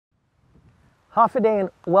Hafa and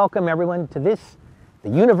welcome everyone to the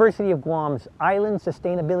University of Guam's Island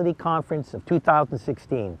Sustainability Conference of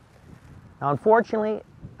 2016. Now unfortunately,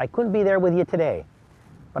 I couldn't be there with you today,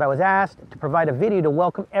 but I was asked to provide a video to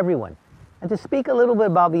welcome everyone and to speak a little bit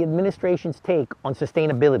about the administration's take on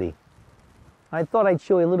sustainability. I thought I'd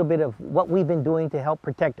show you a little bit of what we've been doing to help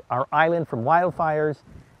protect our island from wildfires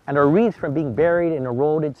and our reefs from being buried in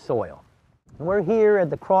eroded soil. We're here at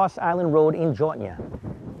the Cross Island Road in Jotnya,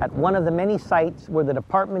 at one of the many sites where the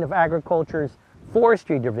Department of Agriculture's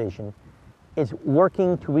Forestry Division is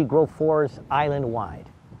working to regrow forests island-wide.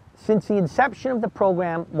 Since the inception of the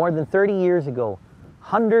program more than 30 years ago,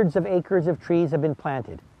 hundreds of acres of trees have been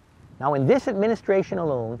planted. Now in this administration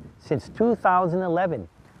alone, since 2011,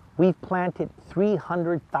 we've planted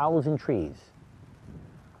 300,000 trees.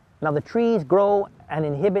 Now the trees grow and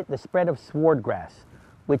inhibit the spread of swordgrass,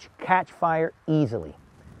 which catch fire easily.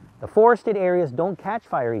 The forested areas don't catch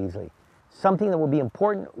fire easily, something that will be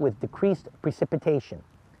important with decreased precipitation.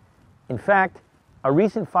 In fact, a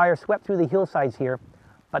recent fire swept through the hillsides here,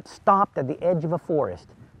 but stopped at the edge of a forest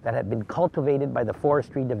that had been cultivated by the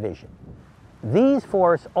Forestry Division. These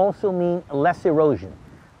forests also mean less erosion,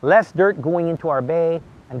 less dirt going into our bay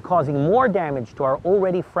and causing more damage to our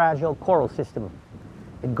already fragile coral system.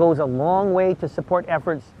 It goes a long way to support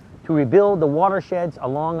efforts to rebuild the watersheds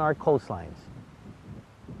along our coastlines.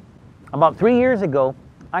 About 3 years ago,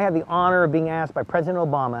 I had the honor of being asked by President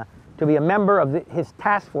Obama to be a member of his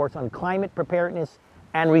task force on climate preparedness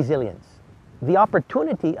and resilience. The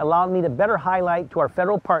opportunity allowed me to better highlight to our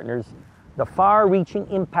federal partners the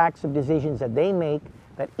far-reaching impacts of decisions that they make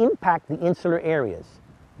that impact the insular areas.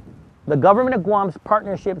 The government of Guam's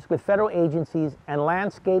partnerships with federal agencies and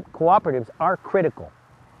landscape cooperatives are critical.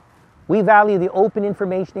 We value the open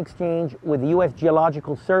information exchange with the U.S.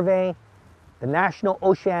 Geological Survey, the National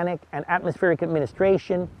Oceanic and Atmospheric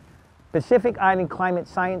Administration, Pacific Island Climate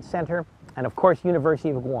Science Center, and of course,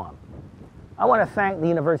 University of Guam. I want to thank the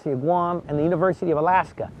University of Guam and the University of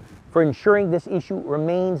Alaska for ensuring this issue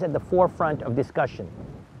remains at the forefront of discussion.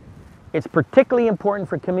 It's particularly important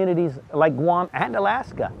for communities like Guam and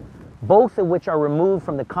Alaska, both of which are removed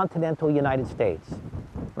from the continental United States.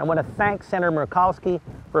 I want to thank Senator Murkowski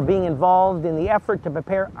for being involved in the effort to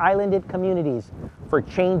prepare islanded communities for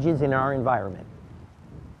changes in our environment.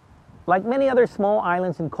 Like many other small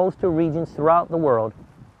islands and coastal regions throughout the world,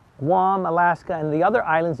 Guam, Alaska, and the other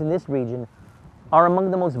islands in this region are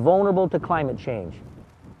among the most vulnerable to climate change.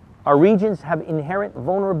 Our regions have inherent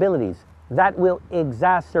vulnerabilities that will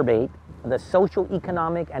exacerbate the social,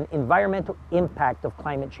 economic, and environmental impact of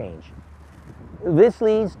climate change. This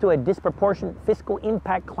leads to a disproportionate fiscal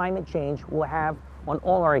impact climate change will have on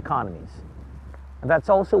all our economies. And that's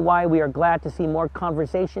also why we are glad to see more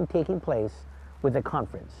conversation taking place with the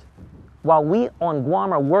conference. While we on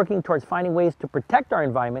Guam are working towards finding ways to protect our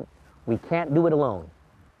environment, we can't do it alone.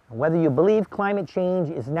 And whether you believe climate change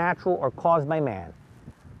is natural or caused by man,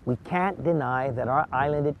 we can't deny that our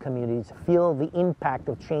islanded communities feel the impact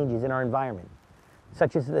of changes in our environment,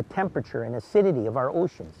 such as the temperature and acidity of our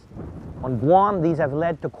oceans. On Guam, these have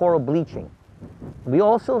led to coral bleaching. We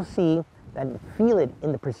also see and feel it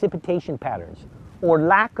in the precipitation patterns, or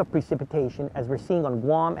lack of precipitation, as we're seeing on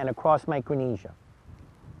Guam and across Micronesia.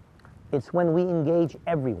 It's when we engage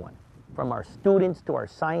everyone, from our students to our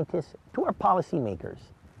scientists to our policymakers,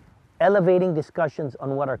 elevating discussions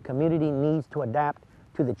on what our community needs to adapt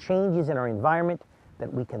to the changes in our environment,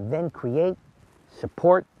 that we can then create,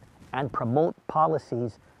 support, and promote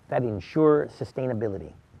policies that ensure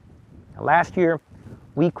sustainability. Now, last year,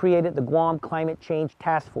 we created the Guam Climate Change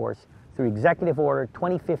Task Force through Executive Order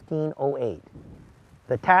 2015-08.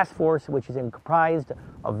 The task force, which is comprised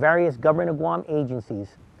of various Government of Guam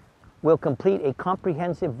agencies, will complete a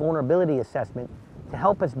comprehensive vulnerability assessment to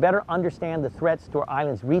help us better understand the threats to our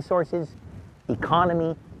island's resources,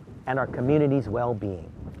 economy, and our community's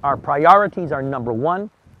well-being. Our priorities are: number one,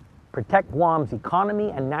 protect Guam's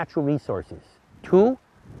economy and natural resources. 2,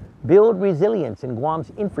 build resilience in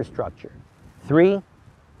Guam's infrastructure. 3,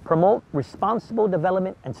 promote responsible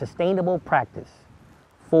development and sustainable practice.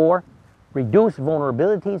 4, reduce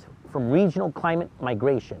vulnerabilities from regional climate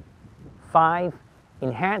migration. 5,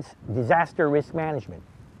 enhance disaster risk management.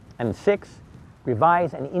 And 6,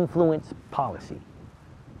 revise and influence policy.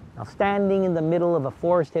 Now, standing in the middle of a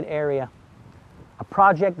forested area, a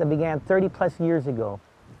project that began 30+ years ago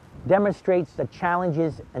demonstrates the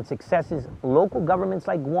challenges and successes local governments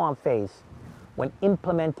like Guam face when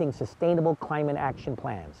implementing sustainable climate action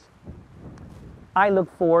plans. I look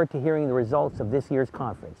forward to hearing the results of this year's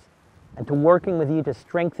conference and to working with you to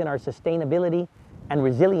strengthen our sustainability and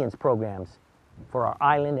resilience programs for our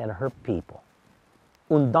island and her people.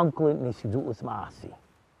 Undunkle ni siduus maasi.